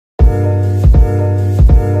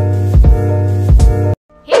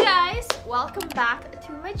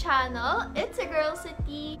channel. It's a girl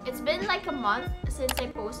City. It's been like a month since I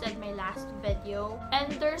posted my last video,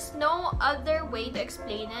 and there's no other way to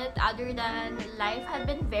explain it other than life had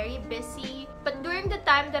been very busy. But during the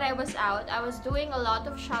time that I was out, I was doing a lot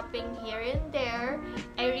of shopping here and there.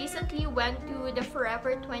 I recently went to the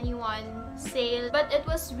Forever 21 sale, but it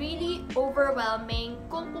was really overwhelming.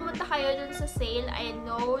 Kung pumunta kayo dun sa sale, I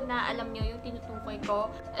know na alam nyo yung tinutukoy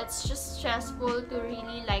ko. It's just stressful to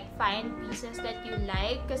really like find pieces that you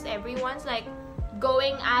like because everyone's like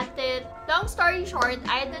going at it. Long story short,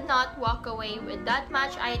 I did not walk away with that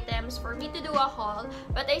much items for me to do a haul,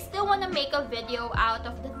 but I still want to make a video out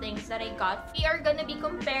of the things that I got. We are gonna be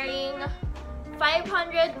comparing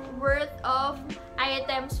 500 worth of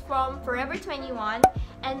items from Forever 21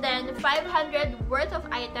 and then 500 worth of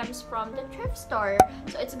items from the thrift store.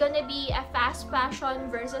 So it's gonna be a fast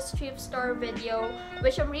fashion versus thrift store video,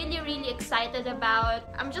 which I'm really excited about.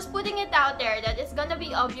 I'm just putting it out there that it's gonna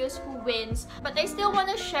be obvious who wins, but I still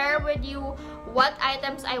want to share with you what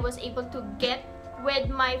items I was able to get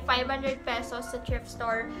with my 500 pesos sa thrift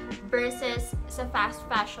store versus sa fast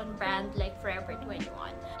fashion brand like Forever 21.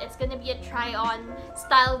 It's gonna be a try-on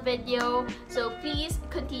style video, so please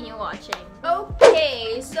continue watching.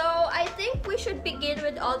 Okay, so I think we should begin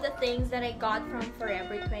with all the things that I got from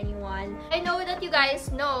Forever 21. I know that you guys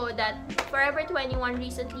know that Forever 21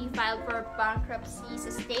 recently filed for bankruptcy sa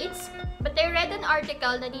States, but I read an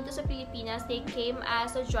article na dito sa Pilipinas, they came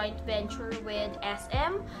as a joint venture with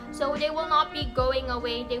SM, so they will not be going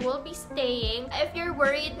away, they will be staying. If you're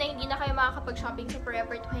worried na hindi na kayo makakapag-shopping sa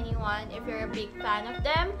Forever 21, if you're a big fan of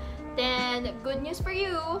them, then good news for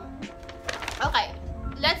you. Okay,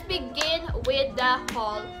 let's begin with the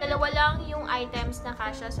haul. Dalawa lang yung items na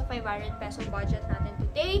kasya sa 500 peso budget natin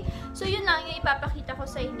today. So yun lang yung ipapakita ko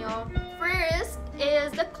sa inyo. First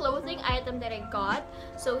is the clothing item that I got.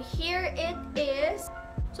 So here it is.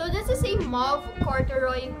 So this is a mauve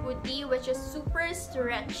corduroy hoodie which is super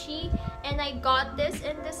stretchy, and I got this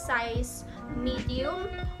in the size medium.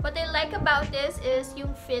 What I like about this is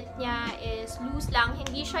yung fit niya is loose lang.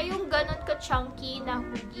 Hindi siya yung ganun ka-chunky na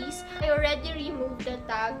hoodies. I already removed the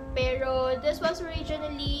tag, pero this was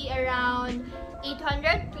originally around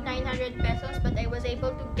 800 to 900 pesos, but I was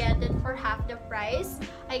able to get it for half the price.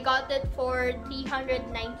 I got it for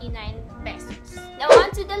 399 pesos. Now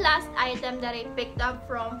on to the last item that I picked up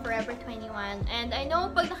from Forever 21. And I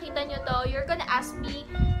know pag nakita nyo to, you're gonna ask me,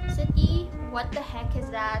 City, what the heck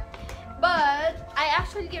is that? But I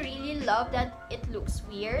actually really love that it looks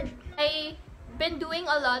weird. I've been doing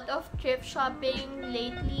a lot of thrift shopping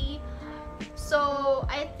lately, so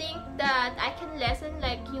I think that I can lessen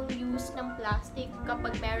like yung use ng plastic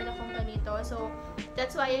kapag meron akong ganito. So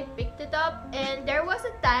that's why I picked it up. And there was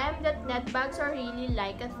a time that net bags are really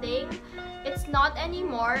like a thing. It's not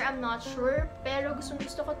anymore, I'm not sure, pero gusto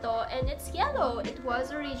ko to, and it's yellow. It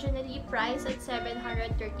was originally priced at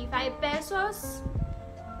 735 pesos.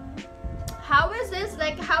 How is this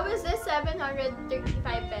 735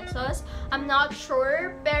 pesos? I'm not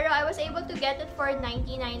sure, pero I was able to get it for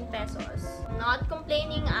 99 pesos. Not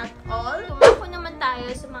complaining at all. Tumako naman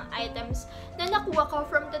tayo sa mga items na nakuha ko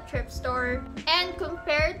from the thrift store. And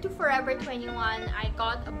compared to Forever 21, I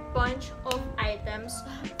got a bunch of items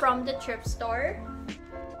from the thrift store.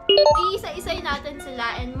 Iisa-isay natin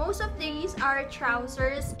sila, and most of these are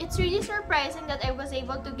trousers. It's really surprising that I was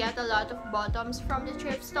able to get a lot of bottoms from the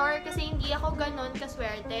thrift store kasi hindi ako ganun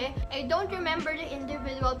kaswerte. I don't remember the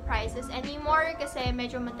individual prices anymore kasi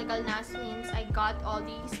medyo matagal na since I got all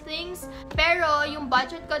these things. Pero yung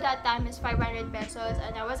budget ko that time is 500 pesos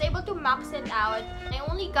and I was able to max it out. I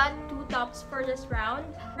only got 2 tops for this round.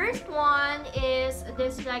 First one is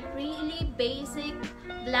this like really basic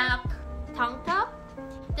black tank top.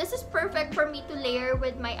 This is perfect for me to layer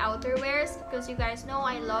with my outerwears because you guys know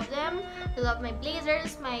I love them. I love my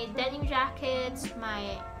blazers, my denim jackets,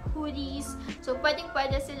 my hoodies. So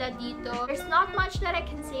pwedeng-pwede sila dito. There's not much that I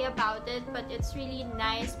can say about it, but it's really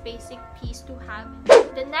nice basic piece to have.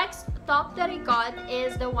 The next top that I got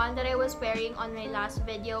is the one that I was wearing on my last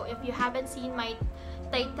video. If you haven't seen my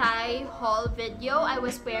Tay haul video, I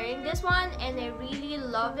was wearing this one and I really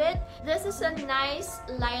love it. This is a nice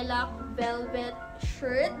lilac velvet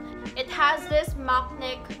shirt. It has this mock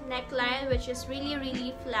neckline which is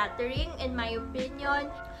really flattering in my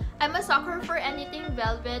opinion. I'm a sucker for anything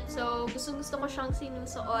velvet, so gusto ko siyang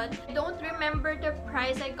sinusuot. I don't remember the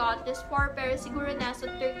price I got this for, pero siguro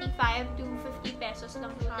nasa 35 to 50 pesos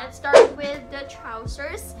lang siya. Let's start with the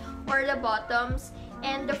trousers or the bottoms.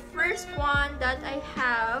 And the first one that I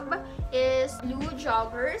have is blue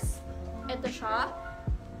joggers. Ito siya.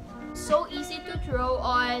 So easy to throw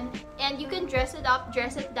on, and you can dress it up,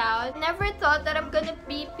 dress it down. Never thought that I'm gonna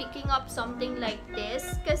be picking up something like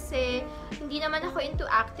this kasi hindi naman ako into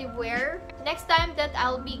activewear. Next time that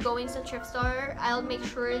I'll be going sa thrift store, I'll make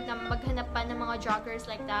sure na maghanap pa ng mga joggers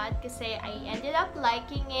like that kasi I ended up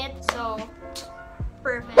liking it. So,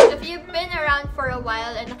 perfect. If you've been around for a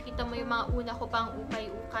while and nakita mo yung mga una ko pang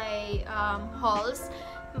ukay-ukay hauls,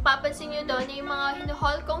 mapapansin nyo doon na yung mga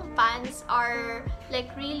hinuhaul kong pants are like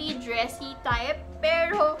really dressy type.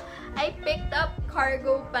 Pero, I picked up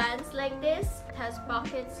cargo pants like this. It has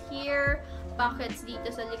pockets here, pockets dito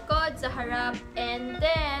sa likod, sa harap, and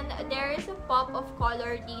then, there is a pop of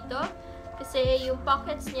color dito. Kasi yung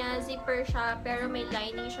pockets niya, zipper siya, pero may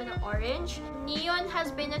lining siya ng orange. Neon has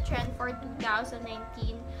been a trend for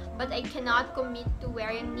 2019, but I cannot commit to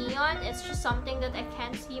wearing neon. It's just something that I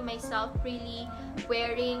can't see myself really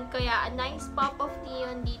wearing. Kaya a nice pop of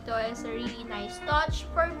neon dito is a really nice touch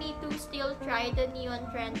for me to still try the neon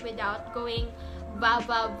trend without going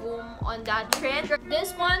baba boom on that trend.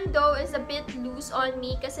 This one though is a bit loose on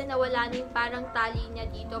me kasi nawala na yung parang tali niya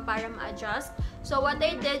dito para ma-adjust. So what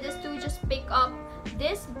I did is to just pick up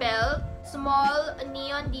this belt. Small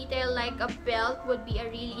neon detail like a belt would be a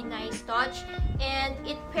really nice touch, and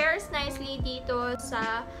it pairs nicely dito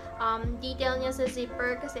sa detail niya sa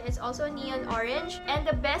zipper kasi it's also neon orange. And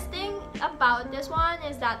the best thing about this one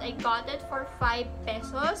is that I got it for 5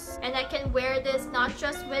 pesos, and I can wear this not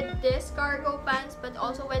just with this cargo pants but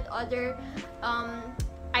also with other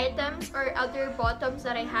items or other bottoms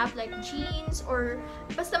that I have, like jeans or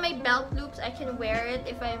basta may belt loops. I can wear it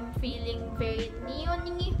if I'm feeling very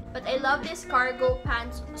neon-y. But I love this cargo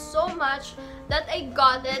pants so much that I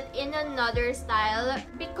got it in another style.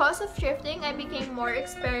 Because of thrifting, I became more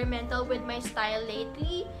experimental with my style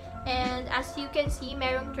lately. And as you can see,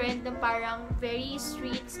 merong trend ng parang very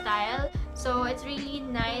street style. So it's really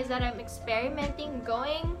nice that I'm experimenting,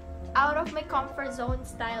 going out of my comfort zone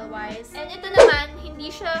style-wise. And ito naman,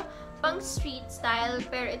 hindi siya pang street style,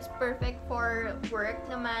 pero it's perfect for work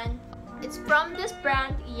naman. It's from this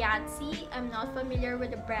brand, Yatzy. I'm not familiar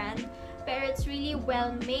with the brand, pero it's really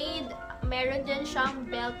well made. Meron din siyang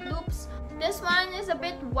belt loops. This one is a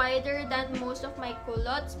bit wider than most of my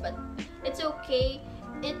culottes, but it's okay.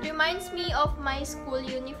 It reminds me of my school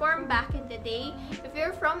uniform back in the day. If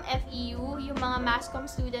you're from FEU, yung mga mass comm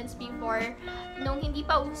students before, nung hindi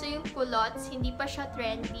pa uso yung culottes, hindi pa siya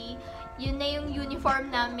trendy, yun na yung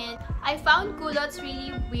uniform namin. I found culottes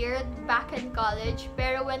really weird back in college,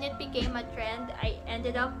 pero when it became a trend, I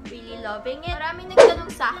ended up really loving it. Maraming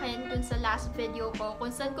nagtanong sa akin dun sa last video ko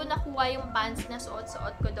kung saan ko nakuha yung pants na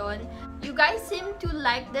suot-suot ko dun. You guys seem to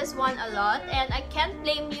like this one a lot, and I can't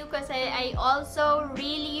blame you kasi I also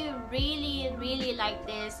really like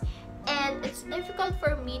this. And it's difficult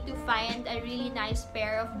for me to find a really nice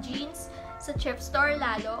pair of jeans sa thrift store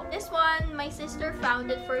lalo. This one, my sister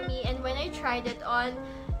found it for me, and when I tried it on,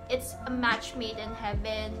 it's a match made in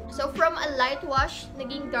heaven. So from a light wash,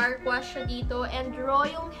 naging dark wash siya dito, and raw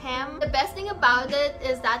yung hem. The best thing about it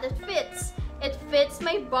is that it fits. It fits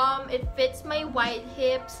my bum, it fits my wide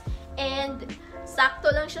hips, and sakto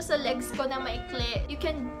lang siya sa legs ko na maikli. You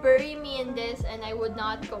can bury me in this and I would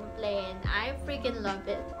not complain. I freaking love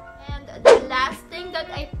it. And the last thing that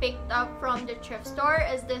I picked up from the thrift store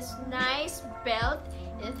is this nice belt.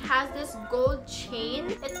 It has this gold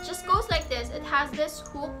chain. It just goes like this. It has this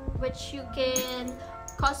hook which you can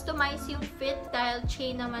customize yung fit dahil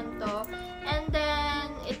chain naman to. And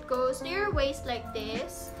then it goes to your waist like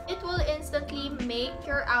this. It will instantly make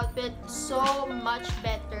your outfit so much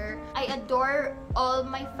better. I adore all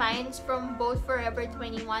my finds from both Forever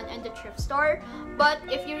 21 and the thrift store. But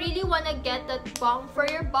if you really wanna get that bang for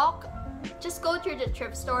your buck, just go to the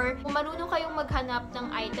thrift store. Kung marunong kayong maghanap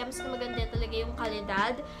ng items na maganda talaga yung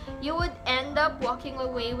kalidad, you would end up walking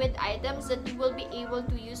away with items that you will be able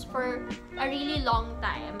to use for a really long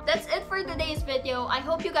time. That's it for today's video. I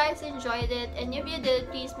hope you guys enjoyed it, and if you did,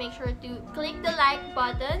 please make sure to click the like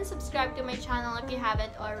button, subscribe to my channel if you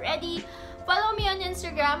haven't already. Follow me on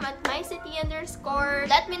Instagram at mycity_.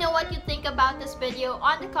 Let me know what you think about this video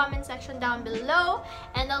on the comment section down below.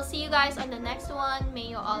 And I'll see you guys on the next one. May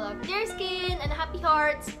you all have clear skin and happy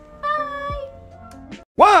hearts. Bye!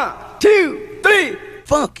 1, 2, 3,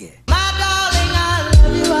 funky!